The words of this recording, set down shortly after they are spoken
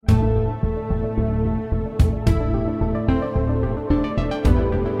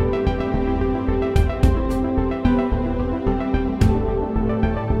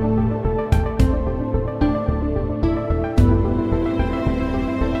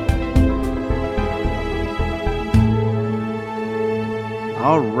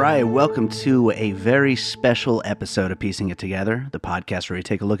All right, welcome to a very special episode of Piecing It Together, the podcast where we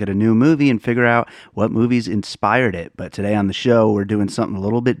take a look at a new movie and figure out what movies inspired it. But today on the show, we're doing something a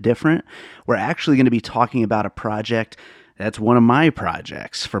little bit different. We're actually going to be talking about a project that's one of my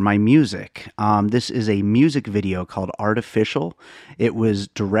projects for my music. This is a music video called Artificial. It was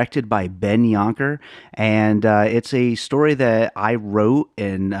directed by Ben Yonker, and it's a story that I wrote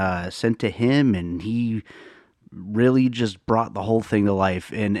and sent to him, and he really just brought the whole thing to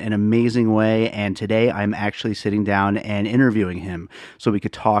life in an amazing way. And today I'm actually sitting down and interviewing him so we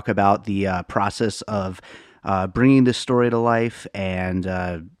could talk about the process of bringing this story to life and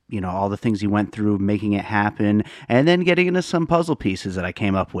all the things he went through making it happen, and then getting into some puzzle pieces that I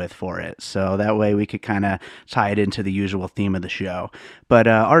came up with for it. So that way we could kind of tie it into the usual theme of the show. But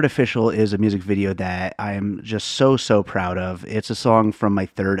Artificial is a music video that I am just so proud of. It's a song from my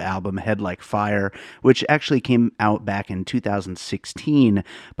third album, Head Like Fire, which actually came out back in 2016,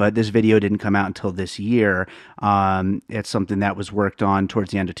 but this video didn't come out until this year. It's something that was worked on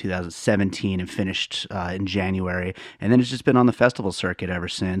towards the end of 2017 and finished in January, and then it's just been on the festival circuit ever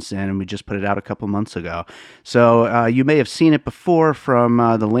since. And we just put it out a couple months ago. So you may have seen it before from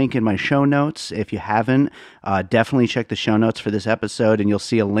the link in my show notes. If you haven't, definitely check the show notes for this episode, and you'll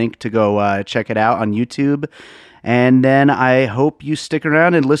see a link to go check it out on YouTube. And then I hope you stick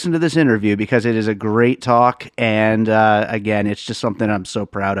around and listen to this interview because it is a great talk. And again, it's just something I'm so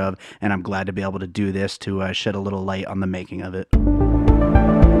proud of, and I'm glad to be able to do this to shed a little light on the making of it.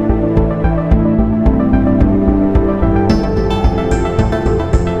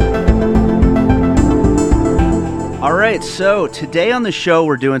 All right, so today on the show,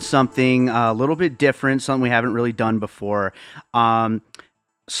 we're doing something a little bit different, something we haven't really done before.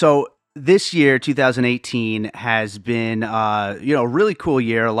 So this year, 2018, has been a really cool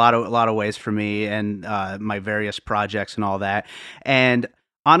year, a lot of ways for me and my various projects and all that. And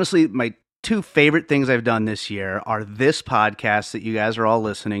honestly, my two favorite things I've done this year are this podcast that you guys are all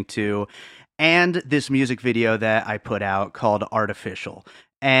listening to and this music video that I put out called Artificial.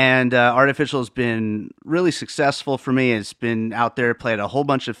 And Artificial has been really successful for me. It's been out there, played a whole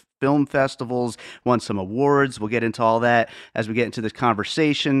bunch of film festivals, won some awards. We'll get into all that as we get into this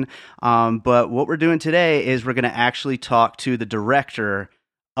conversation. But what we're doing today is we're going to actually talk to the director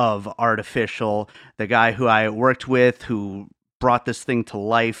of Artificial, the guy who I worked with, who brought this thing to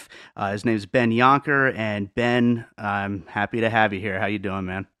life. His name is Ben Yonker. And Ben, I'm happy to have you here. How you doing,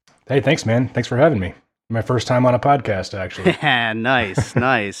 man? Hey, thanks, man. Thanks for having me. My first time on a podcast, actually.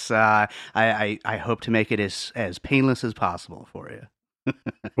 Nice. I hope to make it as painless as possible for you.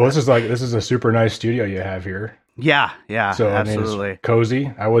 Well, this is a super nice studio you have here. Yeah, So absolutely. I mean, it's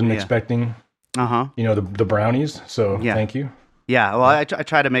cozy. I wasn't expecting, the brownies. So thank you. Yeah, well, I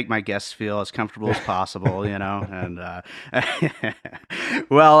try to make my guests feel as comfortable as possible, and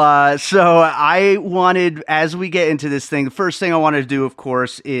so I wanted, as we get into this thing, the first thing I wanted to do, of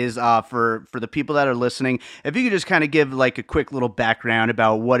course, is for the people that are listening, if you could just kind of give like a quick little background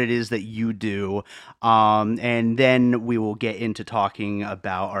about what it is that you do, and then we will get into talking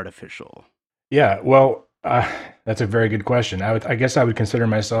about Artificial. Yeah, well, that's a very good question. I guess I would consider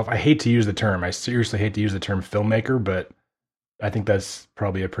myself, I hate to use the term, I seriously hate to use the term filmmaker, but I think that's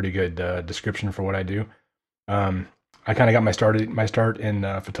probably a pretty good description for what I do. I kind of got my start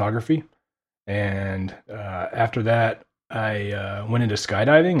in photography, and after that, I went into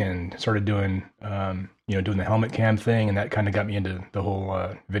skydiving and started doing doing the helmet cam thing, and that kind of got me into the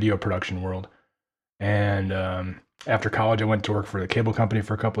whole video production world. And after college, I went to work for the cable company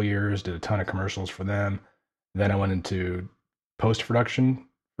for a couple of years, did a ton of commercials for them. Then I went into post production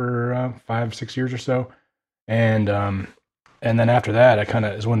for 5-6 years or so, and then after that, I kind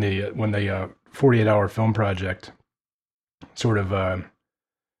of is when the 48-hour film project sort of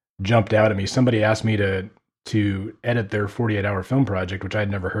jumped out at me. Somebody asked me to edit their 48-hour film project, which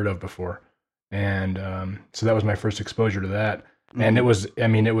I'd never heard of before, and so that was my first exposure to that. And it was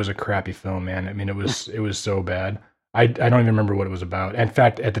a crappy film, man. I mean, it was so bad. I don't even remember what it was about. In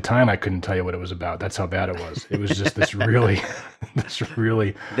fact, at the time, I couldn't tell you what it was about. That's how bad it was. It was just this really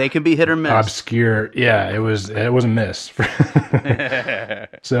they can be hit or miss. Obscure. Yeah, it was a miss.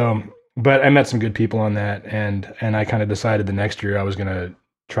 So, but I met some good people on that, and I kind of decided the next year I was going to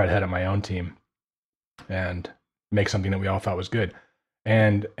try to head up my own team and make something that we all thought was good.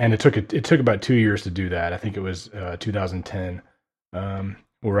 And it took about 2 years to do that. I think it was 2010.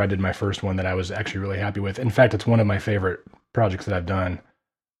 Where I did my first one that I was actually really happy with. In fact, it's one of my favorite projects that I've done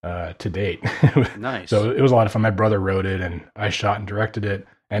to date. Nice. So it was a lot of fun. My brother wrote it, and I shot and directed it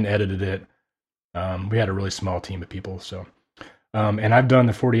and edited it. We had a really small team of people. So, And I've done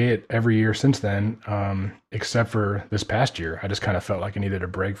the 48 every year since then, except for this past year. I just kind of felt like I needed a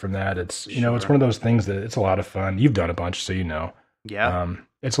break from that. It's, it's Sure. one of those things that it's a lot of fun. You've done a bunch, so you know. Yeah.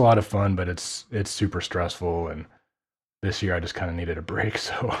 It's a lot of fun, but it's super stressful. And this year I just kind of needed a break,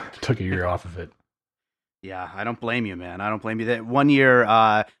 so took a year off of it. Yeah, I don't blame you, man. I don't blame you. That one year,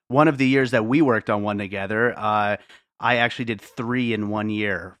 one of the years that we worked on one together, I actually did three in one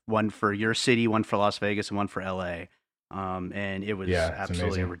year. One for your city, one for Las Vegas, and one for LA. And it was Yeah, it's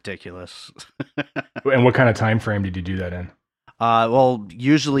absolutely amazing. ridiculous. And what kind of time frame did you do that in? Well,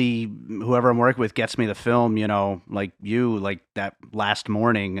 usually whoever I'm working with gets me the film, like you, like that last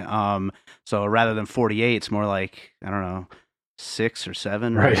morning. So rather than 48, it's more like, I don't know, 6 or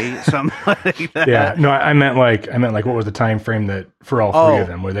 7 or Right. 8, something like Yeah. that. No, I meant like what was the time frame that for all three of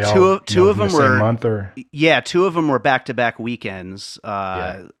Oh, them? Were they two all, of two of in the them same were month or? yeah, two of them were back-to-back weekends,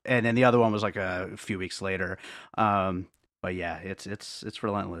 Yeah. and then the other one was like a few weeks later. But yeah, it's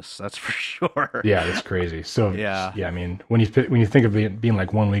relentless. That's for sure. Yeah, that's crazy. So Yeah. yeah, I mean, when you think of it being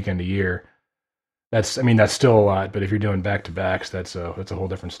like one weekend a year, that's still a lot. But if you're doing back to backs, that's a whole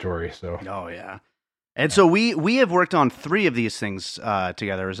different story. So Oh yeah. And yeah. so we have worked on 3 of these things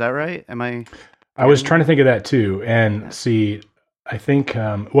together. Is that right? Am I I was forgetting trying to anything? think of that too, and Yeah. see, I think,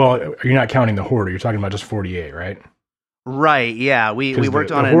 well, you're not counting the Hoarder. You're talking about just 48, right? Right. Yeah. We Because worked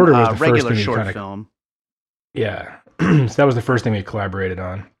the on a Hoarder was the first regular thing we short kind of, film. yeah. So that was the first thing we collaborated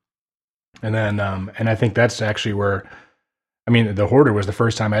on, and then, and I think that's actually where, I mean, the Hoarder was the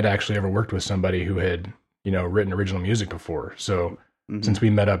first time I'd actually ever worked with somebody who had, written original music before. So Hmm. since we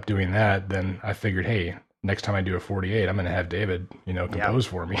met up doing that, then I figured, hey, next time I do a 48, I'm going to have David, Yeah. compose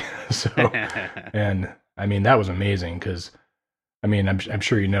for me. So, and I mean, that was amazing because, I mean, I'm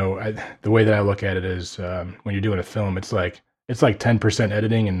sure the way that I look at it is when you're doing a film, it's like 10%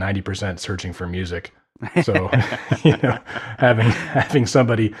 editing and 90% searching for music. So, you know, having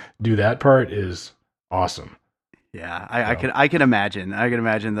somebody do that part is awesome. Yeah, I So, can imagine. I can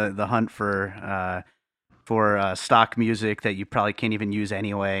imagine the hunt for stock music that you probably can't even use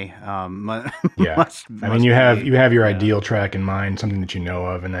anyway. yeah. I mean, Must you have be, you have your yeah. ideal track in mind, something that you know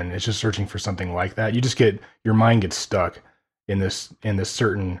of, and then it's just searching for something like that. Your mind gets stuck in this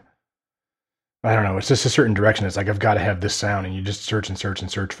certain, I don't know, it's just a certain direction. It's like I've got to have this sound, and you just search and search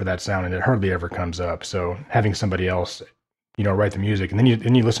and search for that sound, and it hardly ever comes up. So having somebody else, write the music, and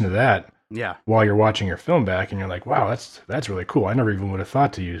then you listen to that Yeah. while you're watching your film back, and you're like, wow, that's really cool. I never even would have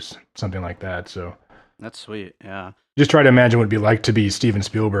thought to use something like that. So That's sweet. Yeah. just try to imagine what it'd be like to be Steven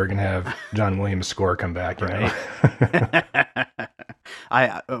Spielberg and have John Williams' score come back. Right.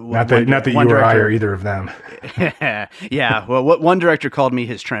 Not that one not that one you or I are director. either of them. Yeah. Well, what one director called me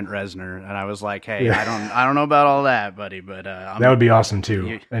his Trent Reznor, and I was like, "Hey, Yeah, I don't know about all that, buddy, but that would I'm be awesome too.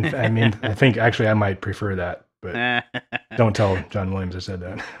 you." And I mean, I think actually I might prefer that, but don't tell John Williams I said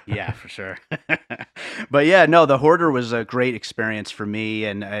that. Yeah, for sure. But yeah, no, The Hoarder was a great experience for me,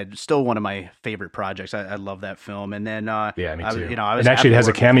 and still one of my favorite projects. I love that film, and then Yeah, me too. I was And actually, happy it to has a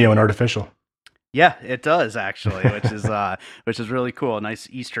work with cameo you. in Artificial. Yeah, it does actually, which is really cool. A nice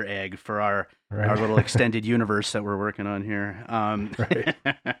Easter egg for our Right, little extended universe that we're working on here. right.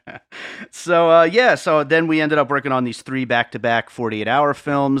 So yeah, so then we ended up working on these 3 back-to-back 48-hour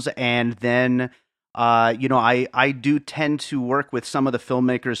films, and then I do tend to work with some of the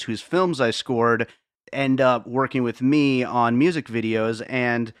filmmakers whose films I scored end up working with me on music videos,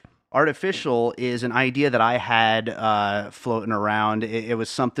 and Artificial is an idea that I had floating around. It was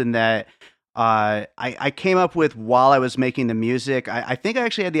something that I came up with while I was making the music. I think I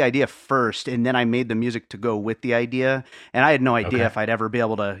actually had the idea first, and then I made the music to go with the idea. And I had no idea Okay. if I'd ever be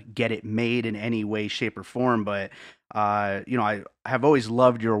able to get it made in any way, shape, or form. But I have always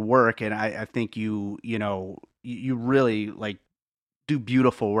loved your work, and I think you really like do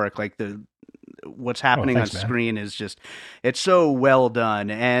beautiful work. Like the what's Oh, happening on thanks, man. screen is just it's so well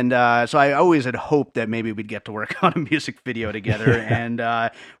done. And so I always had hoped that maybe we'd get to work on a music video together. Yeah.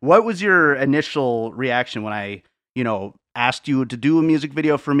 And what was your initial reaction when I asked you to do a music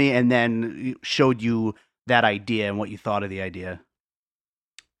video for me, and then showed you that idea and what you thought of the idea?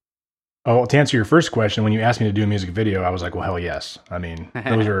 Oh, well, to answer your first question, when you asked me to do a music video, I was like, well, hell yes. I mean,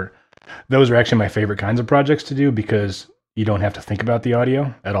 those are actually my favorite kinds of projects to do because you don't have to think about the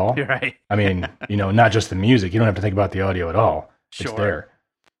audio at all. You're right. I mean, not just the music. You don't have to think about the audio at all. It's Sure.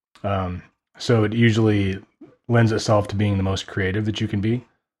 there. So it usually lends itself to being the most creative that you can be.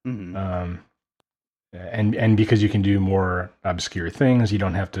 Hmm. Um, and because you can do more obscure things, you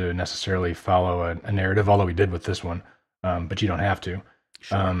don't have to necessarily follow a narrative, although we did with this one, but you don't have to.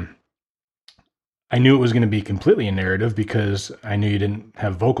 Sure. Um, I knew it was going to be completely a narrative because I knew you didn't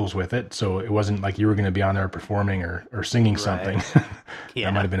have vocals with it. So it wasn't like you were going to be on there performing or singing Right. something. That might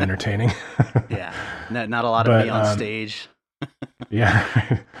Yeah. have been entertaining. Yeah. Not a lot of me But on stage.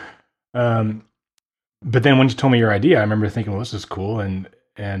 yeah. um, but then when you told me your idea, I remember thinking, well, this is cool. And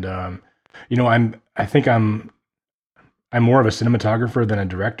I think I'm more of a cinematographer than a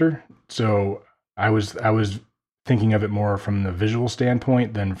director. So I was thinking of it more from the visual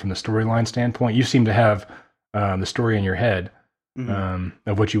standpoint than from the storyline standpoint. You seem to have the story in your head Mhm.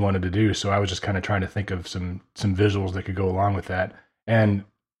 of what you wanted to do. So I was just kind of trying to think of some visuals that could go along with that. And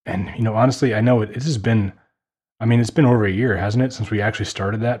honestly, I know it has been. I mean, it's been over a year, hasn't it, since we actually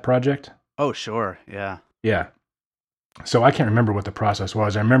started that project? Oh, sure. Yeah. Yeah. So I can't remember what the process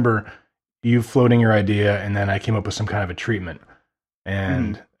was. I remember you floating your idea, and then I came up with some kind of a treatment.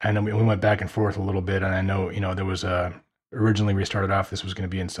 Mhm. And then we went back and forth a little bit. And I know, there was originally we started off, this was going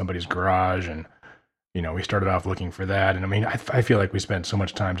to be in somebody's garage. And, we started off looking for that. And I mean, I feel like we spent so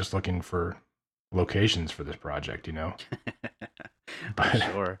much time just looking for locations for this project. I'm But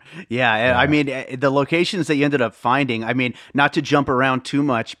sure. Yeah, I yeah. mean, the locations that you ended up finding, I mean, not to jump around too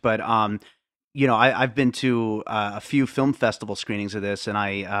much, but I've been to a few film festival screenings of this, and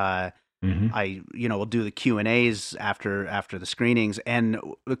Hmm. will do the Q&As after the screenings. And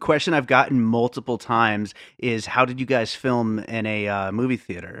the question I've gotten multiple times is, how did you guys film in a movie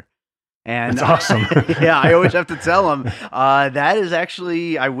theater? And That's awesome. yeah, I always have to tell them that is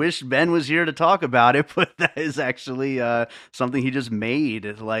actually. I wish Ben was here to talk about it, but that is actually something he just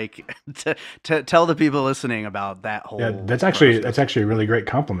made. Like to tell the people listening about that Yeah, whole that's actually a really great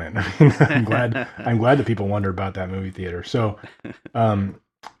compliment. I mean, I'm glad that people wonder about that movie theater. So, um,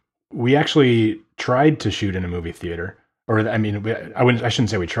 we actually tried to shoot in a movie theater, or I mean, I shouldn't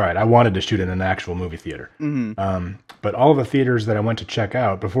say we tried. I wanted to shoot in an actual movie theater, hmm but all of the theaters that I went to check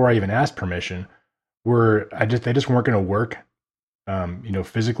out before I even asked permission they just weren't going to work,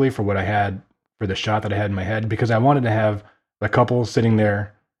 physically for what I had for the shot that I had in my head because I wanted to have a couple sitting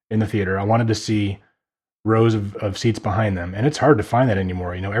there in the theater. I wanted to see rows of seats behind them, and it's hard to find that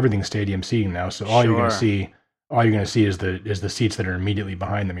anymore. Everything's stadium seating now, so Sure. all you're going to see is the seats that are immediately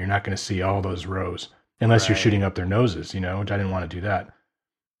behind them. You're not going to see all those rows unless you're Right. shooting up their noses, which I didn't want to do that.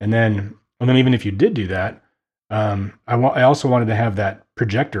 And then even if you did do that, I also wanted to have that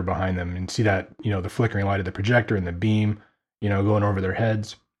projector behind them and see that the flickering light of the projector and the beam, going over their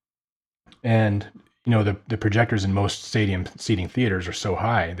heads. And the projectors in most stadium seating theaters are so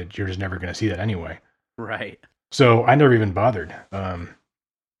high that you're just never going to see that anyway. Right. So I never even bothered,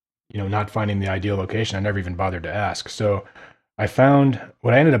 not finding the ideal location. I never even bothered to ask. So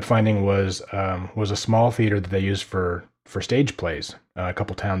what I ended up finding was a small theater that they use for stage plays a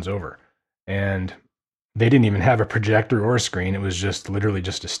couple towns over, and they didn't even have a projector or a screen. It was just literally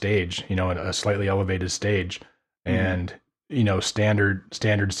just a stage, a slightly elevated stage, hmm and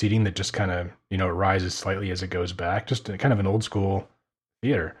standard seating that just kind of rises slightly as it goes back. Just kind of an old school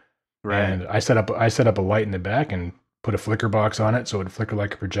theater. Right. And I set up a light in the back and put a flicker box on it so it would flicker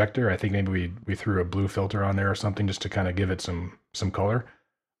like a projector. I think maybe we threw a blue filter on there or something just to kind of give it some color.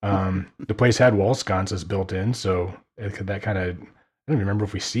 The place had wall sconces built in, so that kind of, I don't even remember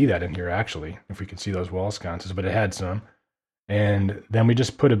if we see that in here actually, if we could see those wall sconces, but it had some. And then we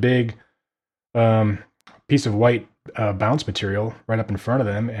just put a big um, piece of white bounce material right up in front of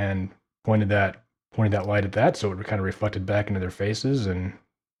them and pointed that light at that, so it kind of reflected back into their faces and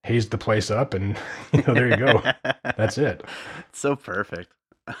hazed the place up, and there you go. That's it. So perfect.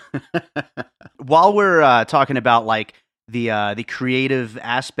 While we're talking about like the creative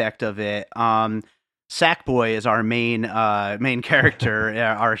aspect of it, Sackboy is our main character,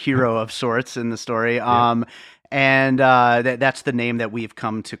 our hero of sorts in the story. Yep. And that's the name that we've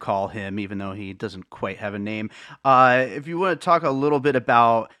come to call him, even though he doesn't quite have a name. If you want to talk a little bit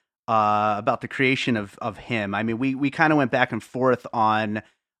about the creation of him, I mean, we kind of went back and forth on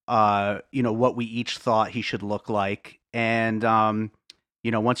what we each thought he should look like, and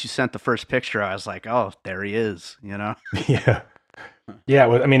once you sent the first picture, I was like, oh, there he is. Yeah. Yeah,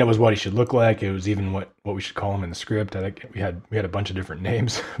 well, I mean, it was what he should look like. It was even what we should call him in the script. I think we had a bunch of different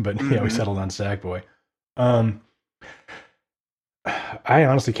names, but yeah, we hmm settled on Sackboy. Um, I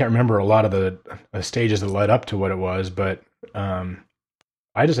honestly can't remember a lot of the stages that led up to what it was, but um,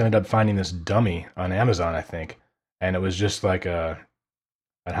 I just ended up finding this dummy on Amazon, I think, and it was just like and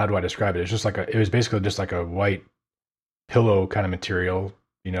how do I describe it? It was basically just like a white pillow kind of material,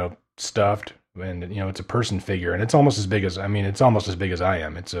 stuffed, and it's a person figure, and it's almost as big as it's almost as big as I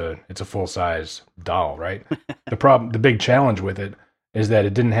am. It's a full size doll, right? The big challenge with it is that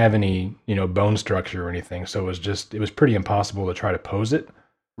it didn't have any bone structure or anything, so it was pretty impossible to try to pose it.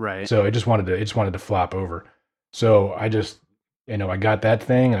 Right. So it just wanted to flop over. So I just, I got that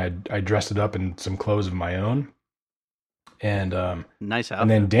thing and I dressed it up in some clothes of my own. Nice And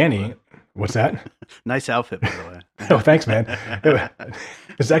then outfit. Danny, what's that? Nice outfit, by the way. Oh, thanks, man.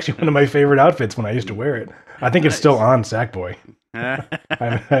 It's actually one of my favorite outfits when I used to wear it. I think it's still Nice. on Sackboy.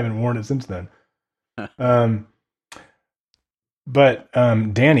 I haven't worn it since then. But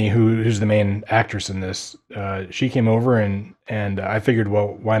Danny, who's the main actress in this, she came over and I figured,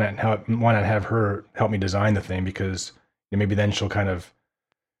 well, why not have her help me design the thing, because maybe then she'll kind of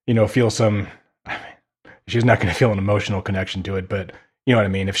feel some. She's not going to feel an emotional connection to it, but you know what I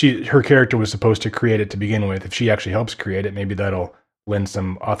mean. If her character was supposed to create it to begin with, if she actually helps create it, maybe that'll lend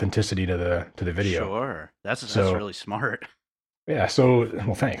some authenticity to the video. Sure, that's really smart. Yeah. So,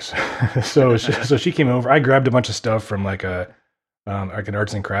 well, thanks. so she came over. I grabbed a bunch of stuff from like an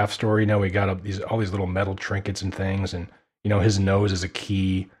arts and crafts store. We got all these little metal trinkets and things, and his nose is a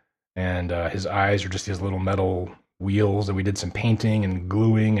key, and his eyes are just these little metal wheels. And we did some painting and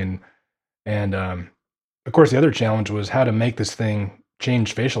gluing, and of course the other challenge was how to make this thing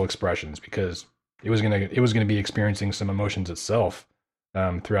change facial expressions, because it was gonna be experiencing some emotions itself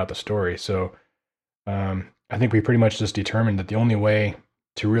throughout the story. So I think we pretty much just determined that the only way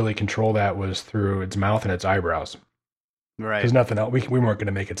to really control that was through its mouth and its eyebrows. Right. Because nothing else. We weren't going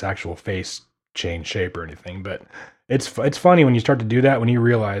to make its actual face change shape or anything. But it's funny when you start to do that, when you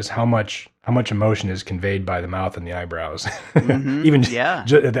realize how much emotion is conveyed by the mouth and the eyebrows. Mm-hmm. Even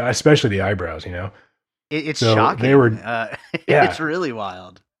especially the eyebrows. It's so shocking. They were, It's really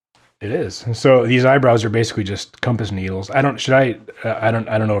wild. It is. So these eyebrows are basically just compass needles. I don't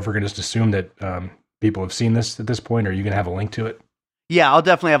know if we're going to just assume that people have seen this at this point, or are you going to have a link to it? Yeah, I'll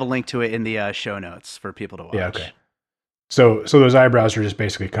definitely have a link to it in the show notes for people to watch. Yeah. Okay. So those eyebrows are just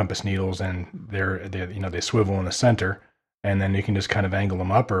basically compass needles, and they swivel in the center, and then you can just kind of angle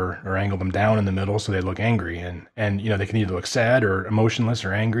them up or angle them down in the middle so they look angry, and they can either look sad or emotionless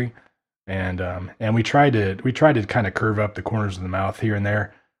or angry, and we tried to kind of curve up the corners of the mouth here and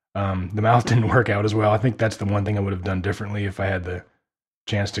there. The mouth didn't work out as well. I think that's the one thing I would have done differently if I had the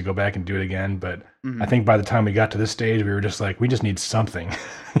chance to go back and do it again. But I think by the time we got to this stage, we were just like, we just need something,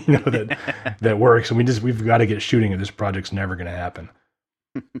 that works. And we've got to get shooting, or this project's never going to happen.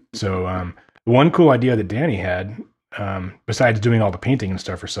 So, one cool idea that Danny had, besides doing all the painting and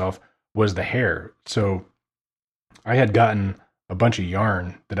stuff herself, was the hair. So I had gotten a bunch of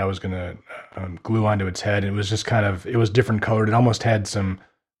yarn that I was going to glue onto its head. And it was just it was different colored. It almost had some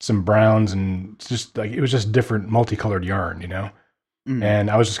browns, and just like, it was just different multicolored yarn, and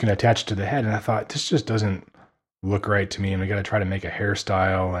I was just going to attach it to the head. And I thought, this just doesn't look right to me. And we got to try to make a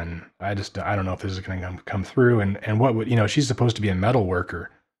hairstyle. And I don't know if this is going to come through. And what would, she's supposed to be a metal worker.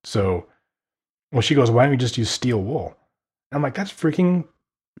 So, well, she goes, why don't we just use steel wool? And I'm like, that's freaking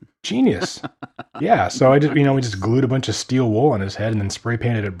genius. Yeah. So I just, we just glued a bunch of steel wool on his head and then spray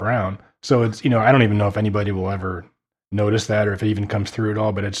painted it brown. So it's, I don't even know if anybody will ever notice that, or if it even comes through at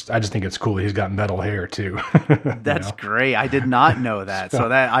all, but I just think it's cool that he's got metal hair too. That's great. I did not know that. So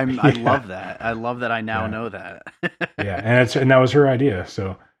that I love that. I love that I now know that. Yeah. And that was her idea.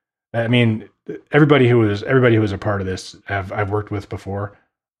 So, I mean, everybody who was a part of this, I've worked with before.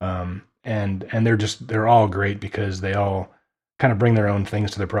 And they're all great, because they all kind of bring their own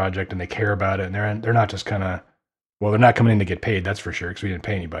things to the project, and they care about it. And they're not just they're not coming in to get paid, that's for sure, because we didn't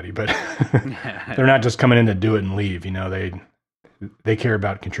pay anybody. But they're not just coming in to do it and leave. They care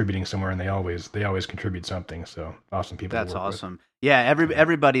about contributing somewhere, and they always contribute something. So awesome people. That's awesome. With. Yeah,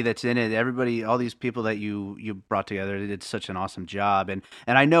 everybody that's in it, all these people that you brought together, they did such an awesome job. And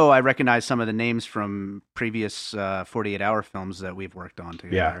I know I recognize some of the names from previous 48-hour films that we've worked on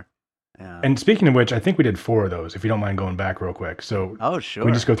together. Yeah. And speaking of which, I think we did 4 of those, if you don't mind going back real quick. So, oh, sure.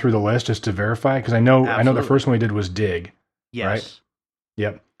 We just go through the list just to verify, because I know the first one we did was Dig. Yes. Right?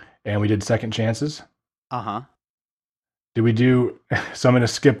 Yep. And we did Second Chances. Uh-huh. Did we do, so I'm going to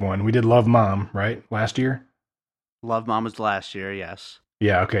skip one. We did Love Mom, right? Last year? Love Mom was last year, yes.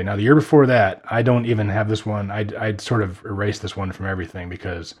 Yeah, okay. Now the year before that, I don't even have this one. I'd sort of erased this one from everything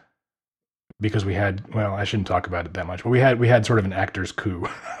because we had, well, I shouldn't talk about it that much, but we had sort of an actor's coup.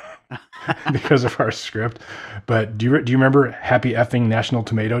 Because of our script. But do you remember Happy Effing National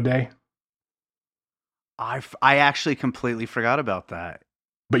Tomato Day? I actually completely forgot about that.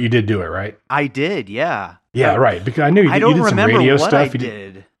 But you did do it, right? I did, yeah. Yeah, right. Because I knew you did some radio stuff. I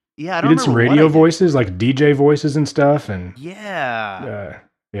did. Yeah, I don't remember. You did some radio voices, like DJ voices and stuff, and yeah.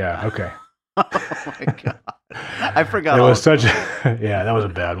 Yeah. Okay. Oh my god, I forgot. It was such. Yeah, that was a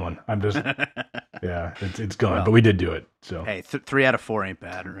bad one. I'm just. Yeah, it's gone, well, but we did do it. So hey, 3 out of 4 ain't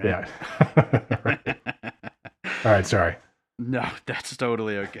bad, right? Yeah. Right. All right, sorry. No, that's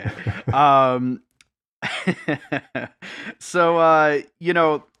totally okay. Um, so, I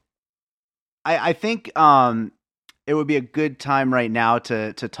think it would be a good time right now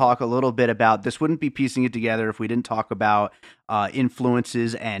to talk a little bit about this. Wouldn't be piecing it together if we didn't talk about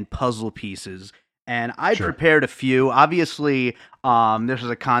influences and puzzle pieces. And I Sure. prepared a few. Obviously, this was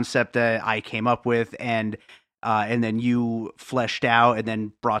a concept that I came up with, and then you fleshed out and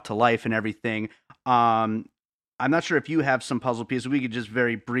then brought to life and everything. Um, I'm not sure if you have some puzzle pieces. We could just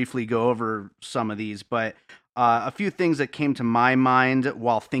very briefly go over some of these, but a few things that came to my mind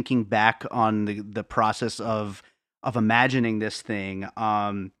while thinking back on the process of imagining this thing.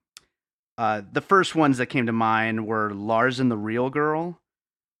 The first ones that came to mind were Lars and the Real Girl,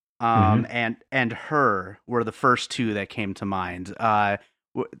 Hmm. and Her were the first two that came to mind.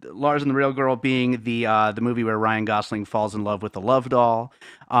 Lars and the Real Girl being the movie where Ryan Gosling falls in love with the love doll,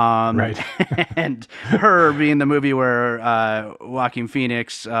 um, Right. and Her being the movie where Joaquin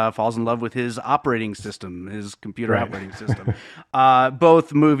Phoenix falls in love with his operating system, his computer Right. operating system.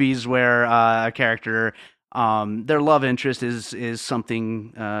 Both movies where a character, their love interest is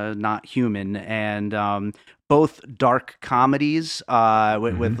something not human, and both dark comedies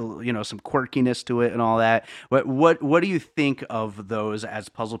with Hmm. some quirkiness to it and all that. What do you think of those as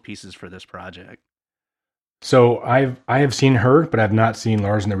puzzle pieces for this project? So I have seen Her, but I've not seen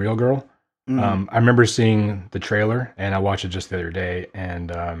Lars and the Real Girl. Hmm. I remember seeing the trailer, and I watched it just the other day, and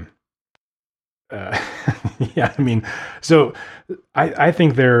uh, yeah, I mean, so I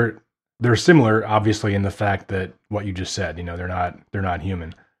think they're similar, obviously, in the fact that what you just said, they're not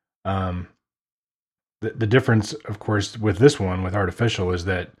human. Um, the difference, of course, with this one with Artificial is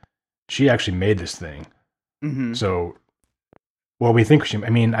that she actually made this thing. Hmm. So, well, we think I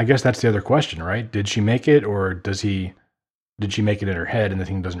mean, I guess that's the other question, right? Did she make it, or did she make it in her head and the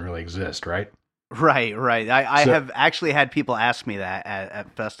thing doesn't really exist, right? Right, right. I So, have actually had people ask me that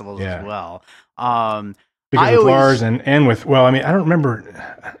at festivals as yeah, well. Um, because I with Lars always and with, well, I mean, I don't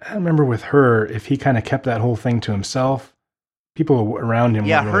remember with Her if he kind of kept that whole thing to himself. People around him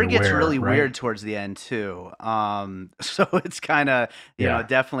Yeah, weren't really Her gets aware, really right? weird towards the end too. So it's kind of, Yeah.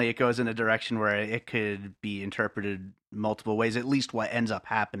 definitely it goes in a direction where it could be interpreted multiple ways. At least what ends up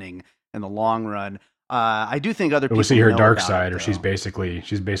happening in the long run. I do think other But we people see her know dark about it side, or though.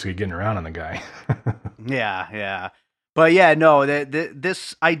 she's basically getting around on the guy. Yeah, yeah. But yeah, no,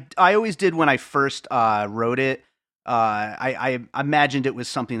 this I always did when I first wrote it. I imagined it was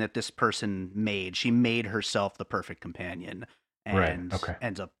something that this person made. She made herself the perfect companion, Right. and Okay.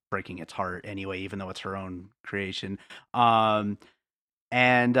 ends up breaking its heart anyway, even though it's her own creation. Um,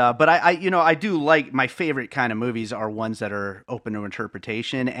 and but I do like, my favorite kind of movies are ones that are open to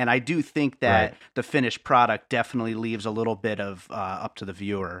interpretation, and I do think Right. that the finished product definitely leaves a little bit of up to the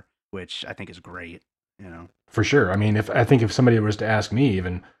viewer, which I think is great. You know. For sure. I mean, if I think if somebody was to ask me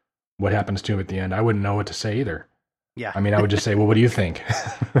even what happens to him at the end, I wouldn't know what to say either. Yeah. I mean, I would just say, "Well, what do you think?"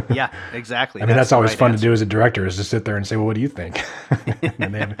 Yeah, exactly. I mean, That's that's the always right fun to do answer. as a director is to sit there and say, "Well, what do you think?"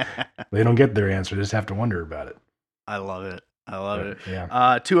 And they don't get their answer; they just have to wonder about it. I love it. I love But it.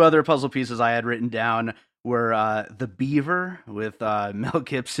 yeah, Two other puzzle pieces I had written down were The Beaver with Mel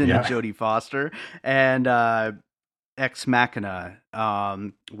Gibson and yeah, Jodie Foster, and Ex Machina,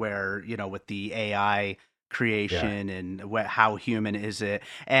 where, with the AI yeah, creation and how human is it,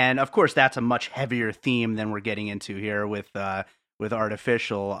 and of course that's a much heavier theme than we're getting into here with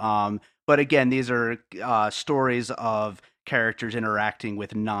Artificial. But again, these are stories of characters interacting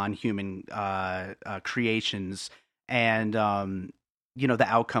with non-human creations, and the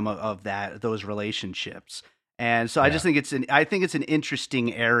outcome of those relationships. And so I just yeah. think it's an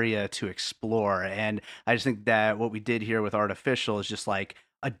interesting area to explore, and I just think that what we did here with Artificial is just like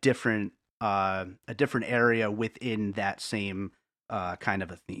a different area within that same kind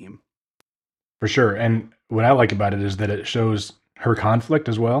of a theme. For sure. And what I like about it is that it shows her conflict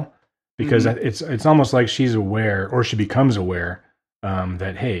as well, because Hmm. it's almost like she's aware, or she becomes aware,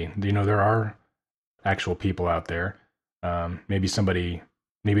 that hey, there are actual people out there. Maybe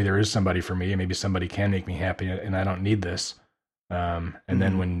maybe there is somebody for me, and maybe somebody can make me happy, and I don't need this. And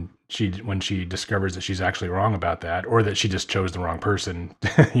then Hmm. when she discovers that she's actually wrong about that, or that she just chose the wrong person,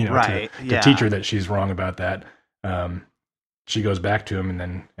 Right. to teach her Yeah. that she's wrong about that, um, she goes back to him,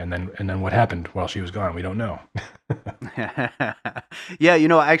 and then what happened while she was gone, we don't know.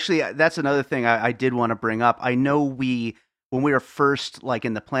 Yeah. Actually, that's another thing I did want to bring up. I know when we were first like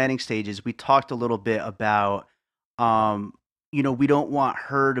in the planning stages, we talked a little bit about, um, we don't want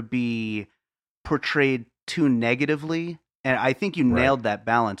her to be portrayed too negatively, and I think you Right. nailed that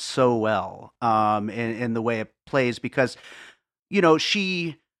balance so well, in the way it plays, because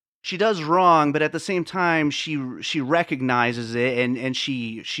she she does wrong, but at the same time, she recognizes it, and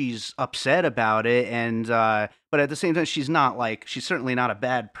she's upset about it, and but at the same time, she's certainly not a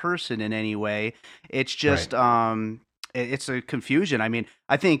bad person in any way. It's Right. just it's a confusion. I mean,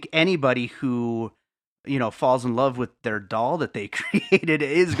 I think anybody who falls in love with their doll that they created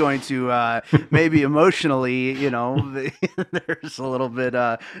is going to maybe emotionally, there's a little bit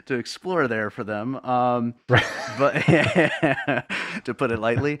to explore there for them. Right. But to put it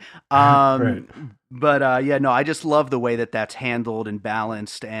lightly, Right. yeah, no, I just love the way that that's handled and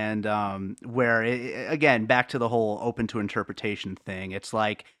balanced, and where again, back to the whole open to interpretation thing. It's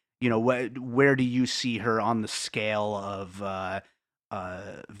like, where do you see her on the scale of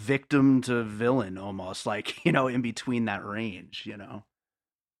victim to villain, almost like, in between that range.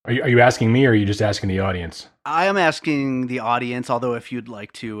 Are you asking me, or are you just asking the audience? I am asking the audience, although if you'd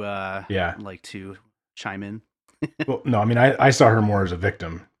Yeah. like to chime in. Well, no, I mean, I saw her more as a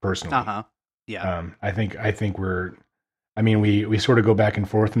victim personally. Uh-huh. Yeah. I think I mean, we sort of go back and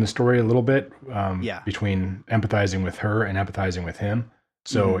forth in the story a little bit, Yeah. between empathizing with her and empathizing with him.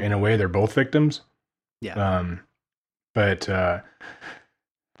 So Mhm. in a way, they're both victims. Yeah. Um, but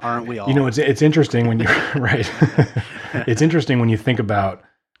Aren't we all? it's interesting when you right. It's interesting when you think about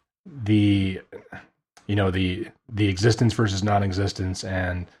the the existence versus non-existence,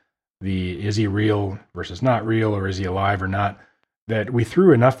 and the is he real versus not real, or is he alive or not, that we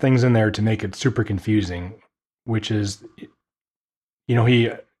threw enough things in there to make it super confusing, which is, he,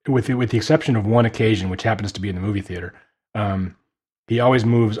 with the exception of one occasion, which happens to be in the movie theater, he always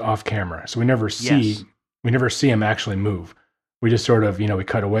moves off camera, so Yes. we never see him actually move. We just sort of, we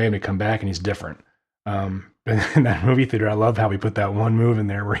cut away and we come back and he's different. But in that movie theater, I love how we put that one move in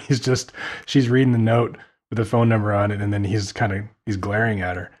there where she's reading the note with the phone number on it, and then he's glaring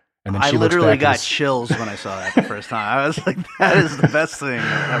at her, and then I she looks literally back and got chills when I saw that the first time. I was like, that is the best thing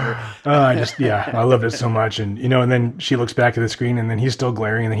ever. I loved it so much. And, and then she looks back at the screen, and then he's still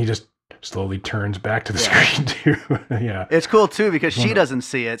glaring, and then he just slowly turns back to the Yeah. screen too. Yeah. It's cool too because she doesn't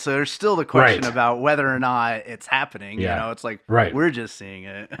see it, so there's still the question Right. about whether or not it's happening. Yeah. It's like Right. we're just seeing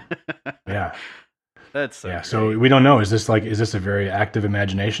it. Yeah. That's so Yeah. great. So we don't know. Is this a very active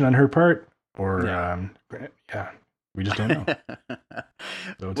imagination on her part, or, Yeah. yeah, we just don't know.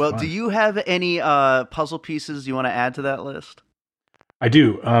 So it's Well, fun. do you have any puzzle pieces you want to add to that list? I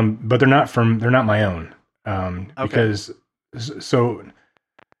do, but they're not my own, Okay. because so,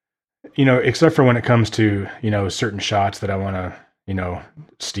 except for when it comes to, certain shots that I want to,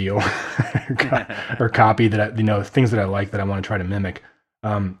 steal or copy, that things that I like that I want to try to mimic.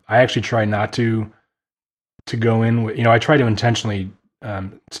 I actually try not to go in with, I try to intentionally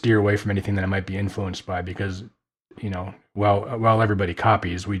steer away from anything that I might be influenced by, because, while everybody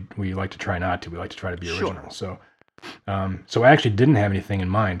copies, we like to try not to. We like to try to be original. Sure. So I actually didn't have anything in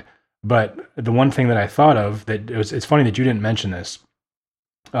mind. But the one thing that I thought of, it's funny that you didn't mention this,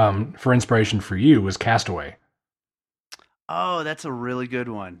 for inspiration for you, was Castaway. Oh, that's a really good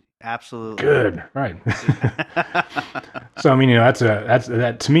one. Absolutely. Good, right? So I mean,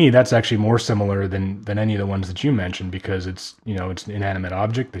 that to me, that's actually more similar than any of the ones that you mentioned, because it's it's an inanimate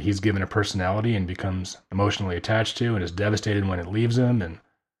object that he's given a personality and becomes emotionally attached to, and is devastated when it leaves him, and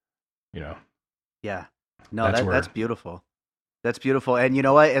Yeah. No, That's that's where- beautiful. That's beautiful. And you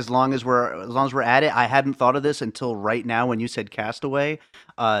know what? As long as we're at it, I hadn't thought of this until right now when you said Castaway,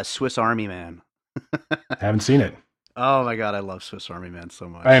 Swiss Army Man. haven't seen it. Oh my God, I love Swiss Army Man so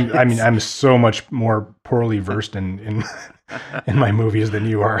much. I'm so much more poorly versed in my movies than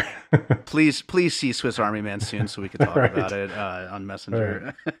you are. Please see Swiss Army Man soon so we can talk Right. about it on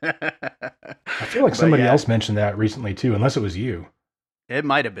Messenger. I feel like But somebody yeah, else mentioned that recently too, unless it was you. it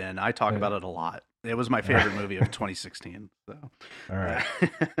might have been. I talk Yeah. about it a lot. It was my favorite movie of 2016. So. All right.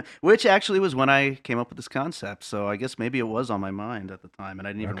 Which actually was when I came up with this concept. So I guess maybe it was on my mind at the time and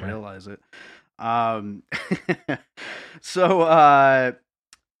I didn't even Okay. realize it. So,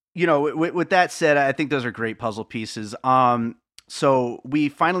 with that said, I think those are great puzzle pieces. So we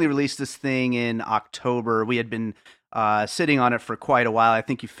finally released this thing in October. We had been sitting on it for quite a while. I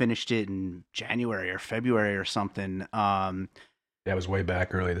think you finished it in January or February or something. That was way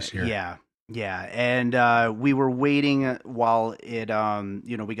back early this year. Yeah. Yeah. And we were waiting while it,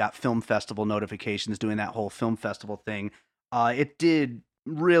 we got film festival notifications doing that whole film festival thing. It did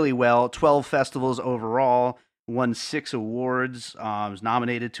really well, 12 festivals overall, won 6 awards, was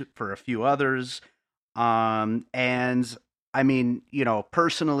nominated for a few others. And I mean,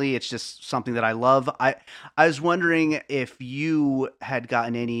 personally, it's just something that I love. I was wondering if you had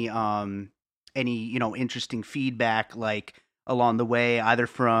gotten any interesting feedback, like, along the way, either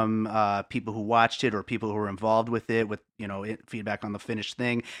from people who watched it or people who were involved with it, with feedback on the finished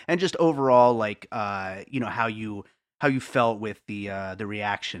thing, and just overall, like how you felt with the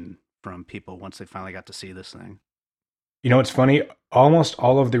reaction from people once they finally got to see this thing. You know, it's funny. Almost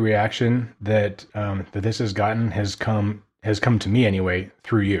all of the reaction that that this has gotten has come to me anyway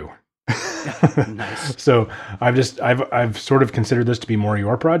through you. Nice. So I've sort of considered this to be more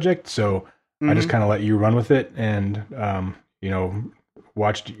your project. So I just Hmm. kind of let you run with it, and you know,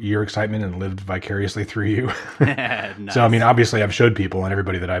 watched your excitement and lived vicariously through you. So I mean, Nice. obviously, I've showed people, and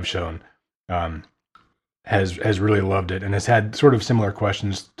everybody that I've shown um, has really loved it, and has had sort of similar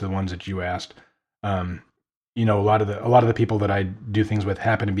questions to the ones that you asked. Um, you know, a lot of the people that I do things with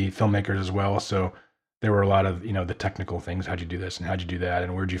happen to be filmmakers as well. So there were a lot of, you know, the technical things. How'd you do this and how'd you do that,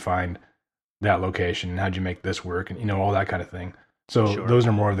 and where'd you find that location and how'd you make this work, and you know, all that kind of thing. So Sure. those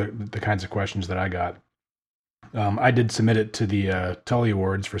are more of the kinds of questions that I got. I did submit it to the Tully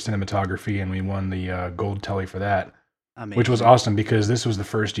Awards for cinematography, and we won the gold Tully for that, which was Amazing. awesome because this was the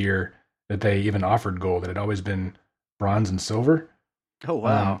first year that they even offered gold. It had always been bronze and silver. Oh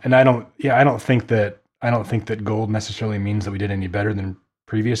wow. And I don't think that gold necessarily means that we did any better than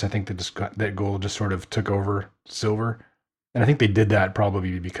previous. I think that that gold just sort of took over silver, and I think they did that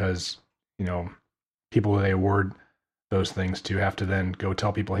probably because, you know, people they award those things to have to then go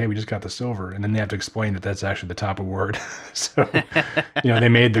tell people, hey, we just got the silver, and then they have to explain that that's actually the top award. So, you know, they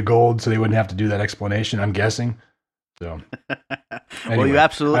made the gold so they wouldn't have to do that explanation, I'm guessing. So Well, anyway, I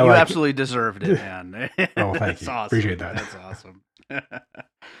you like it. absolutely deserved it, man. Oh, thank That's you, appreciate awesome. that. That's awesome. Oh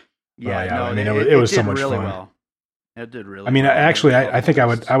Yeah, yeah, no, I mean, it it was so did much really fun. well. It did I really mean, well. I know actually, it's well I think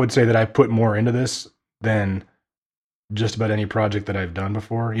produced. I would say that I put more into this than just about any project that I've done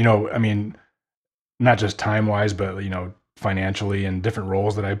before. You know, I mean, not just time wise, but you know, financially and different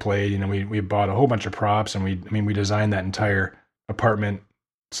roles that I played. You know, we bought a whole bunch of props, and we designed that entire apartment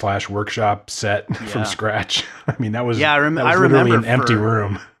slash workshop set from Yeah. scratch. I mean, Yeah, that I was literally remember an empty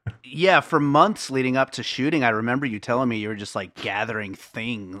room. for months leading up to shooting, I remember you telling me you were just like gathering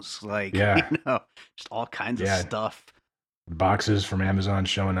things, like, Yeah, just all kinds of yeah, stuff. boxes from Amazon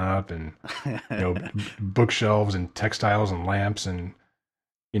showing up, and you know, bookshelves and textiles and lamps, and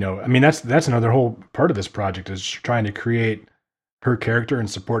you know, I mean, that's another whole part of this project is trying to create her character and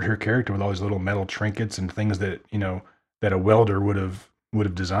support her character with all these little metal trinkets and things that, you know, that a welder would have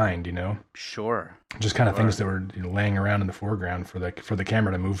designed, you know, Sure. just kind of things Sure. that were, you know, laying around in the foreground for the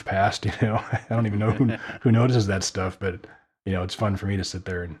camera to move past, you know. I don't even know who notices that stuff, but you know, it's fun for me to sit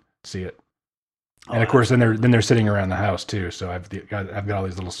there and see it. Oh, And of course, absolutely. then they're sitting around the house too, so I've got all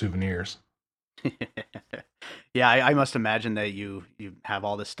these little souvenirs. Yeah, I must imagine that you have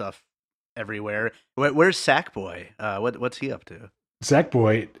all this stuff everywhere. Where's Sackboy? What's he up to?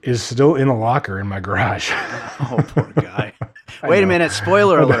 Sackboy is still in a locker in my garage. Oh, poor guy. I Wait a know. minute,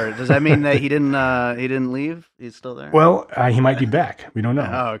 spoiler alert. Does that mean that he didn't leave? He's still there? Well, he might be back. We don't know,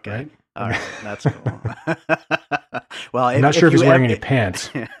 Oh, okay. right? I All mean, right, that's cool. Well, I'm not sure if he's wearing any pants.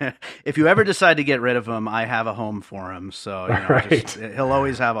 if you ever decide to get rid of him, I have a home for him. So All just right. he'll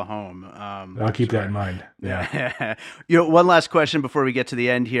always have a home. I'll keep that in Sure. mind. Yeah. Yeah. One last question before we get to the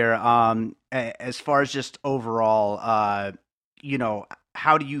end here. As far as just overall, you know,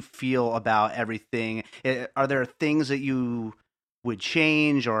 how do you feel about everything? Are there things that you would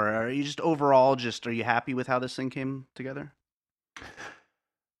change, or are you just overall are you happy with how this thing came together?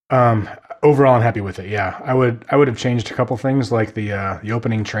 Um, Overall, I'm happy with it. Yeah, I would have changed a couple things like the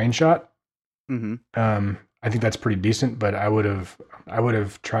opening train shot. Mm-hmm. I think that's pretty decent, but I would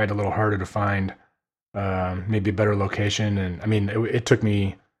have tried a little harder to find maybe a better location. And I mean, it took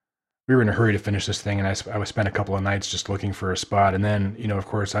me. We were in a hurry to finish this thing, and I was spent a couple of nights just looking for a spot. And then, you know, of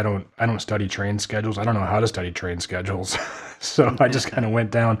course, I don't study train schedules. I don't know how to study train schedules, so I just kind of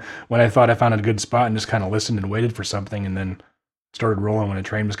went down when I thought I found a good spot and just kind of listened and waited for something, and then started rolling when a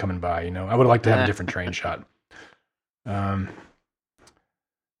train was coming by. You know, I would have liked to have a different train shot. Um,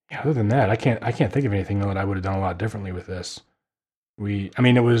 yeah, other than that, I can't think of anything that I would have done a lot differently with this. I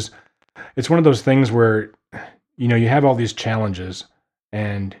mean, it's one of those things where, you know, you have all these challenges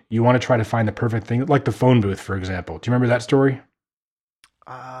and you want to try to find the perfect thing, like the phone booth, for example. Do you remember that story?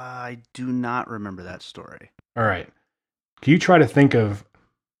 I do not remember that story. All right. Can you try to think of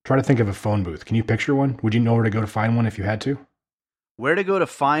a phone booth? Can you picture one? Would you know where to go to find one if you had to? Where to go to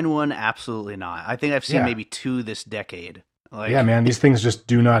find one? Absolutely not. I think I've seen Yeah. maybe two this decade. Yeah, Like, man, these things just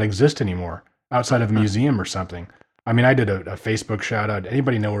do not exist anymore outside of a museum or something. I mean, I did a Facebook shout out.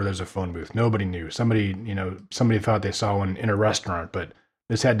 Anybody know where there's a phone booth? Nobody knew. Somebody, you know, somebody thought they saw one in a restaurant, but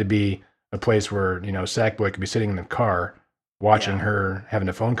this had to be a place where, you know, Sackboy could be sitting in the car watching yeah. her having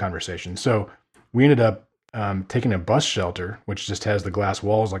a phone conversation. So we ended up taken a bus shelter, which just has the glass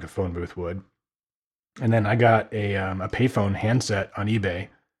walls like a phone booth would, and then I got a payphone handset on eBay,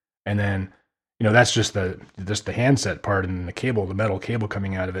 and then that's just the handset part and the cable, the metal cable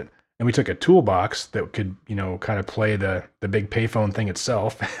coming out of it. And we took a toolbox that could kind of play the big payphone thing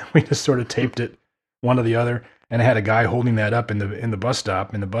itself. We just sort of taped it one to the other, and I had a guy holding that up in the bus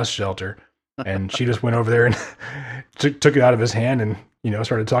stop, in the bus shelter, and she just went over there and took it out of his hand and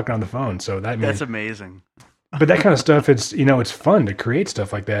started talking on the phone. So that's amazing. But that kind of stuff, it's fun to create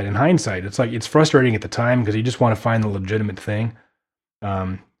stuff like that. In hindsight, it's frustrating at the time because you just want to find the legitimate thing.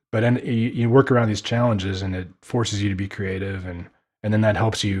 But then you work around these challenges, and it forces you to be creative, and then that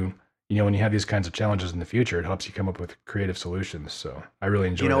helps you. When you have these kinds of challenges in the future, it helps you come up with creative solutions. So I really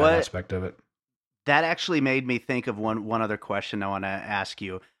enjoy that aspect of it. That actually made me think of one other question I want to ask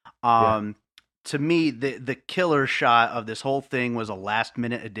you. To me, the killer shot of this whole thing was a last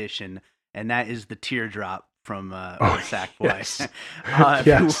minute addition, and that is the teardrop from Sackboy. Yes. If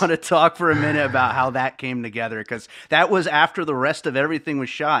you want to talk for a minute about how that came together, because that was after the rest of everything was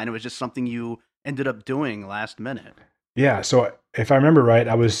shot, and it was just something you ended up doing last minute. Yeah. So if I remember right,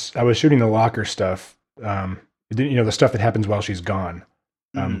 I was shooting the locker stuff. The stuff that happens while she's gone.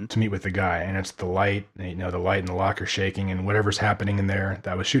 To meet with the guy, and it's the light, the light in the locker shaking and whatever's happening in there.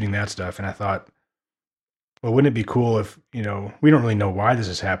 I was shooting that stuff, and I thought, well, wouldn't it be cool if, we don't really know why this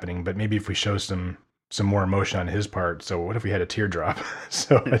is happening, but maybe if we show some more emotion on his part. So what if we had a teardrop?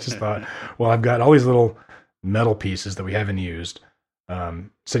 So I just thought, well, I've got all these little metal pieces that we haven't used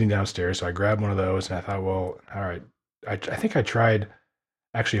sitting downstairs. So I grabbed one of those, and I thought, well, all right, I think I tried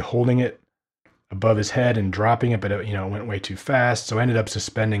actually holding it above his head and dropping it, but it went way too fast. So I ended up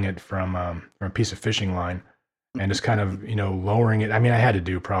suspending it from a piece of fishing line and just kind of, lowering it. I mean, I had to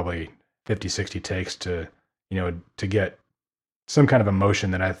do probably 50, 60 takes to get some kind of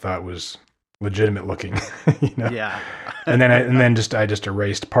emotion that I thought was legitimate looking, Yeah. and then I just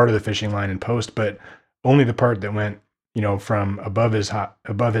erased part of the fishing line in post, but only the part that went, from above his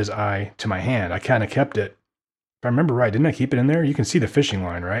eye to my hand. I kind of kept it. If I remember right, didn't I keep it in there? You can see the fishing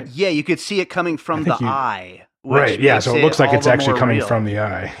line, right? Yeah, you could see it coming from the eye. Right, yeah, so it looks like it's actually coming from the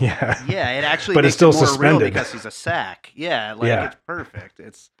eye. Yeah. Yeah, it actually but makes it's still it more suspended real because he's a sack. Yeah, it's perfect.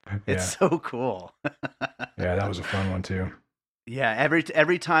 It's so cool. Yeah, that was a fun one too. Yeah,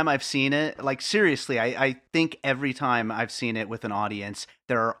 every time I've seen it, like seriously, I think every time I've seen it with an audience,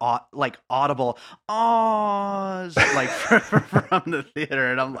 there are audible ahs like from the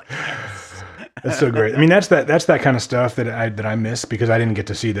theater, and I'm like, yes. That's so great. I mean, that's that kind of stuff that I miss because I didn't get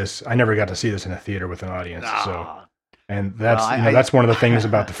to see this. I never got to see this in a theater with an audience. So, and that's that's one of the things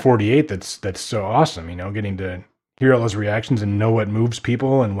about the 48 that's so awesome. Getting to hear all those reactions and know what moves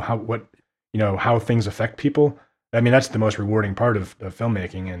people and how things affect people. I mean, that's the most rewarding part of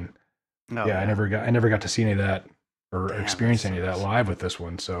filmmaking, and I never got to see any of that or experience any of that live with this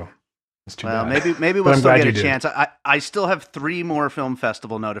one. So it's too bad. Maybe we'll still get a chance. I still have 3 more film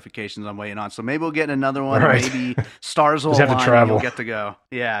festival notifications I'm waiting on, so maybe we'll get another one. Right. Maybe stars will align. Have to travel. You'll get to go.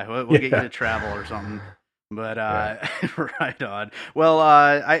 Yeah, we'll get you to travel or something. But right on. Well,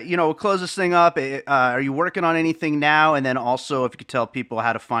 we'll close this thing up. Are you working on anything now? And then also, if you could tell people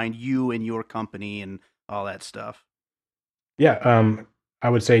how to find you and your company and all that stuff. Yeah, I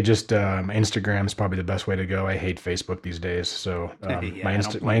would say just Instagram is probably the best way to go. I hate Facebook these days, so my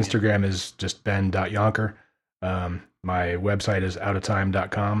Instagram is just ben.yonker. My website is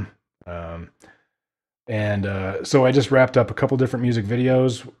outoftime.com. So I just wrapped up a couple different music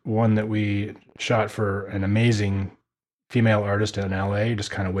videos. One that we shot for an amazing female artist in LA,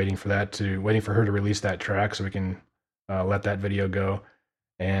 just kind of waiting for her to release that track so we can let that video go.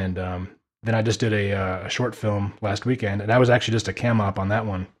 And then I just did a short film last weekend, and I was actually just a cam op on that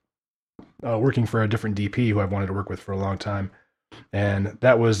one, working for a different DP who I've wanted to work with for a long time. And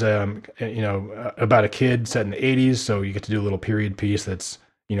that was, about a kid set in the 80s. So you get to do a little period piece that's,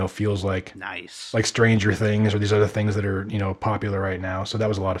 feels like nice, like Stranger Things or these other things that are, popular right now. So that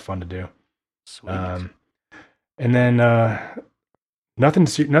was a lot of fun to do. Sweet. And then nothing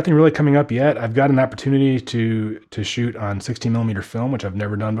really coming up yet. I've got an opportunity to shoot on 16mm film, which I've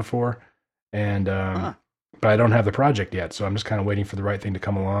never done before. And, but I don't have the project yet. So I'm just kind of waiting for the right thing to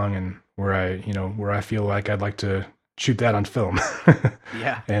come along and where I feel like I'd like to shoot that on film.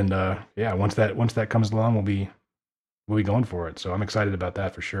 Yeah. And, once that comes along, we'll be going for it. So I'm excited about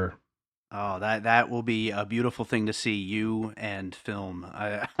that for sure. Oh, that will be a beautiful thing to see, you and film.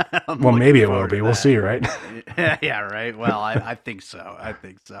 Well, maybe it will be. We'll see, right? Yeah, right. Well, I think so.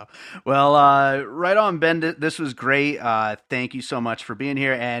 Well, right on, Ben. This was great. Thank you so much for being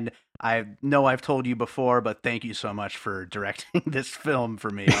here. And I know I've told you before, but thank you so much for directing this film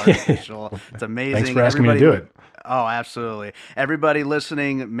for me, Artificial. It's Thanks amazing. for asking me to do it. Oh, absolutely. Everybody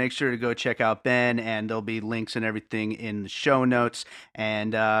listening, make sure to go check out Ben, and there'll be links and everything in the show notes.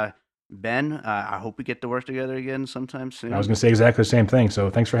 And Ben, I hope we get to work together again sometime soon. I was going to say exactly the same thing. So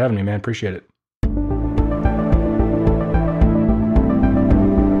thanks for having me, man. Appreciate it.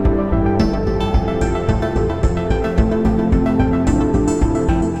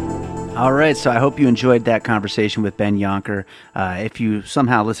 All right, so I hope you enjoyed that conversation with Ben Yonker. If you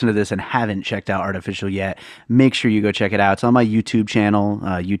somehow listen to this and haven't checked out Artificial yet, make sure you go check it out. It's on my YouTube channel,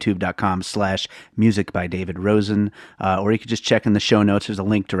 youtube.com/music by David Rosen, or you could just check in the show notes. There's a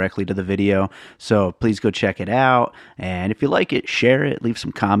link directly to the video, so please go check it out. And if you like it, share it, leave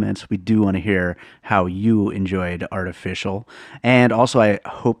some comments. We do want to hear how you enjoyed Artificial. And also, I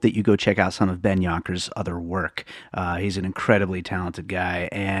hope that you go check out some of Ben Yonker's other work. He's an incredibly talented guy,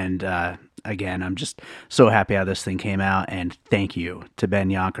 and again, I'm just so happy how this thing came out, and thank you to Ben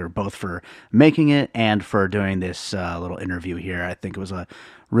Yonker both for making it and for doing this little interview here. I think it was a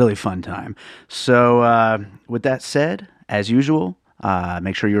really fun time. So with that said, as usual,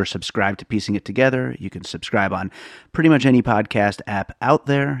 make sure you're subscribed to Piecing It Together. You can subscribe on pretty much any podcast app out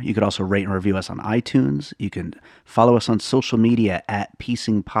there. You could also rate and review us on iTunes. You can follow us on social media at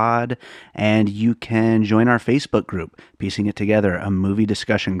Piecing Pod, and you can join our Facebook group, Piecing It Together, a movie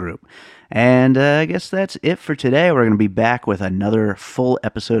discussion group. And I guess that's it for today. We're going to be back with another full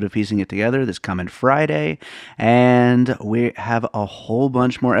episode of Piecing It Together this coming Friday. And we have a whole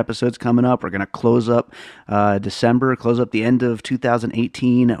bunch more episodes coming up. We're going to close up December, close up the end of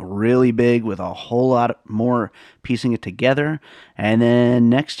 2018 really big with a whole lot more Piecing It Together. And then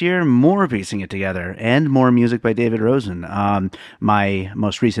next year, more Piecing It Together and more music by David Rosen. My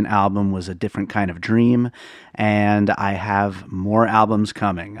most recent album was A Different Kind of Dream, and I have more albums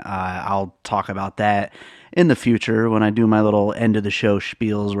coming. I'll talk about that in the future when I do my little end of the show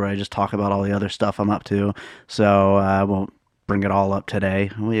spiels where I just talk about all the other stuff I'm up to. So I won't bring it all up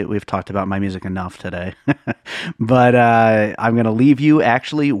today. We've talked about my music enough today. But I'm going to leave you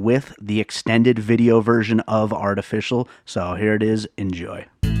actually with the extended video version of Artificial. So here it is. Enjoy.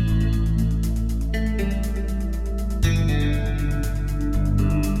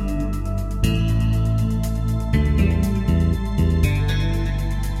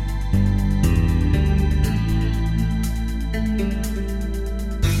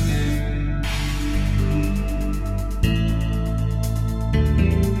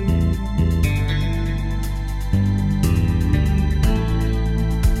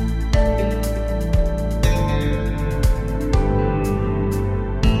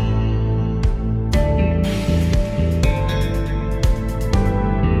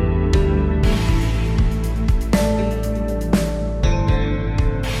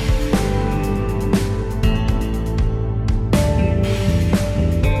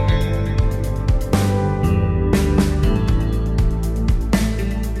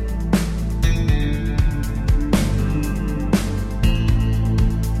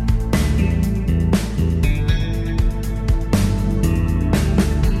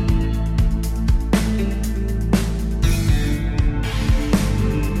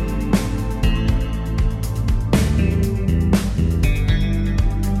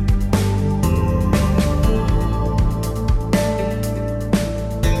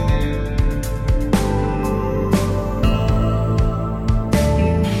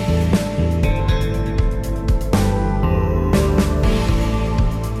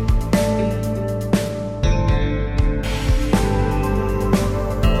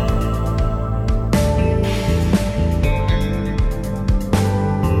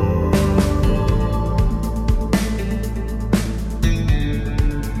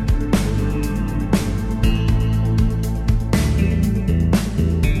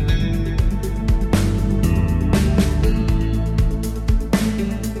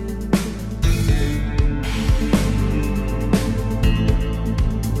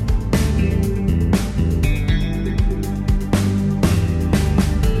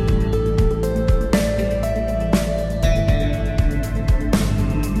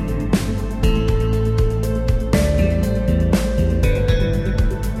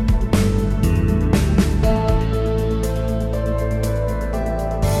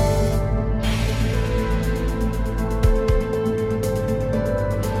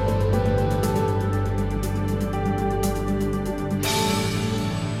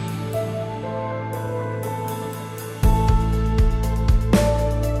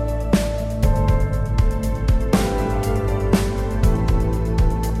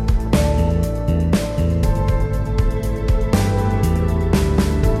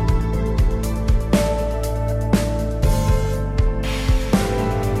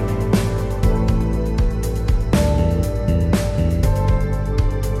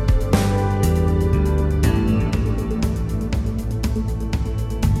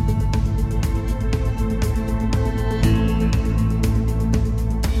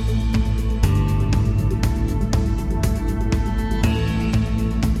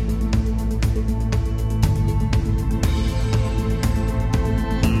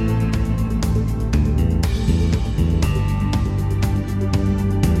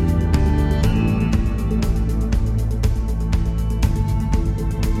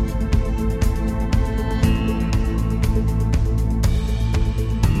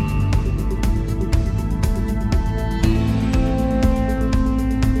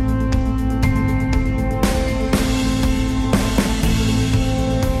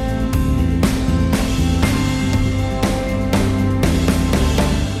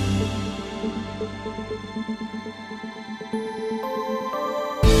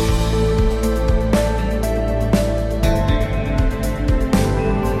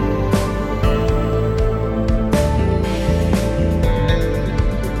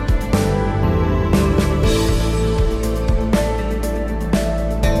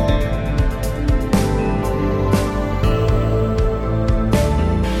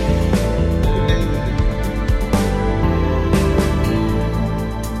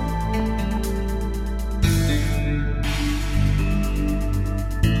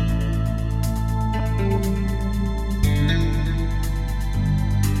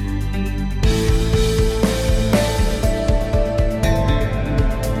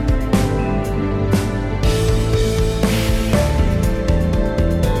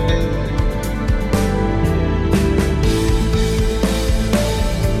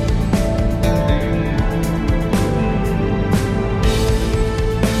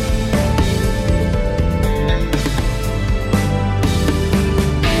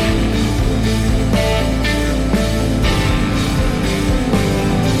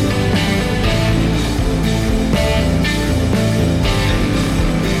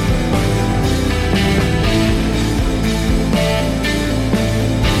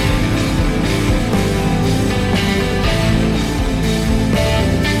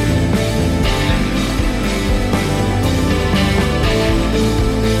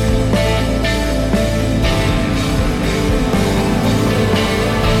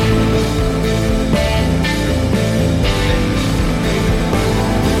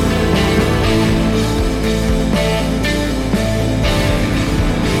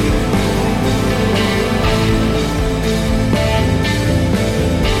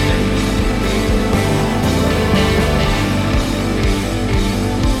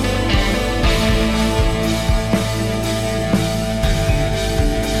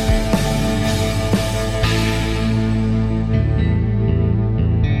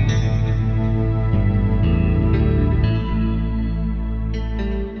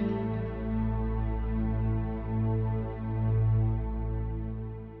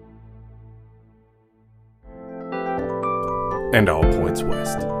 and all points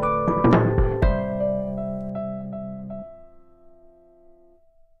west.